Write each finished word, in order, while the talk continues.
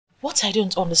What I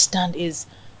don't understand is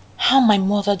how my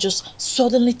mother just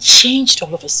suddenly changed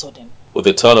all of a sudden. With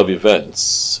the turn of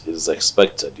events, it is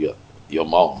expected your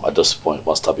mom at this point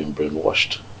must have been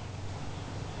brainwashed.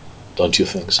 Don't you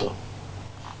think so?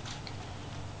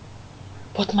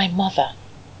 But my mother,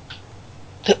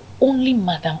 the only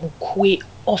Madam Ukwe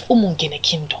of Umungene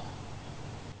Kingdom,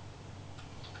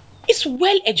 is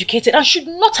well educated and should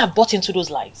not have bought into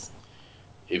those lies.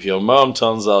 If your mom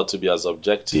turns out to be as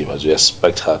objective as you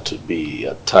expect her to be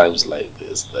at times like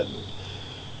this, then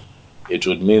it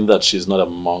would mean that she's not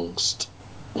amongst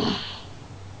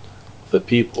the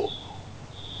people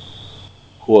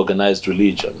who organized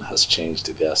religion has changed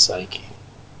their psyche.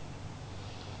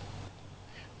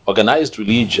 Organized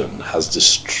religion has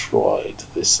destroyed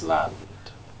this land,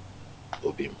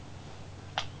 Obim.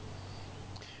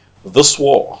 This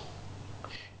war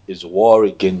is war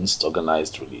against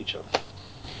organized religion.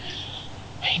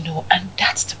 I know, and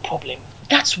that's the problem.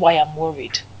 That's why I'm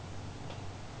worried.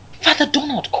 Father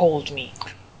Donald called me.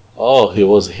 Oh, he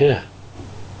was here.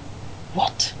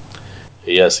 What?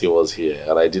 Yes, he was here,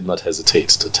 and I did not hesitate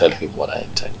to tell him what I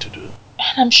intend to do.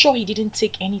 And I'm sure he didn't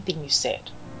take anything you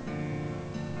said.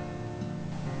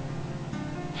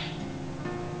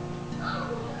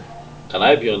 Can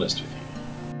I be honest with you?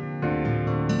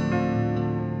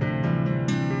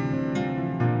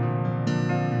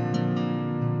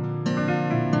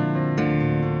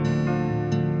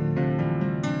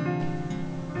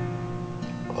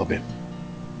 Obim,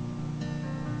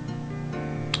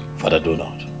 Father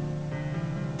Donald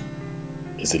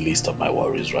is the least of my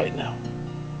worries right now.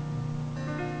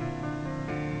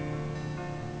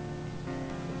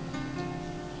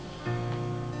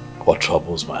 What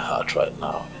troubles my heart right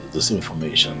now is this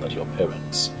information that your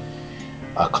parents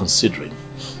are considering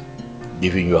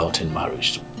giving you out in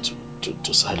marriage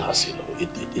to Silas. You know,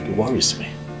 it worries me.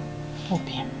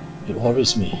 Obim. It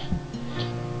worries me.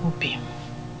 Obim.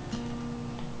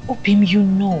 Obim, you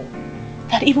know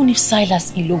that even if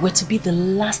Silas Ilo were to be the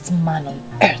last man on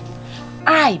earth,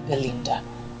 I, Belinda,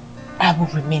 I will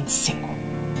remain single.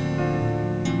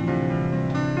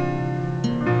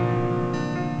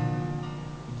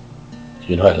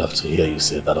 You know I love to hear you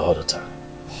say that all the time.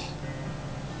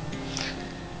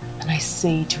 And I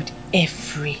say it with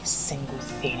every single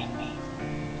thing in me.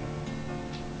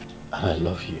 And I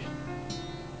love you.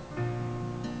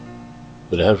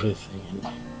 With everything in me.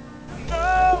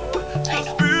 I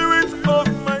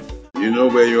know. You know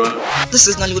where you are? This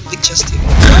is Nollywood Pictures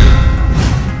TV.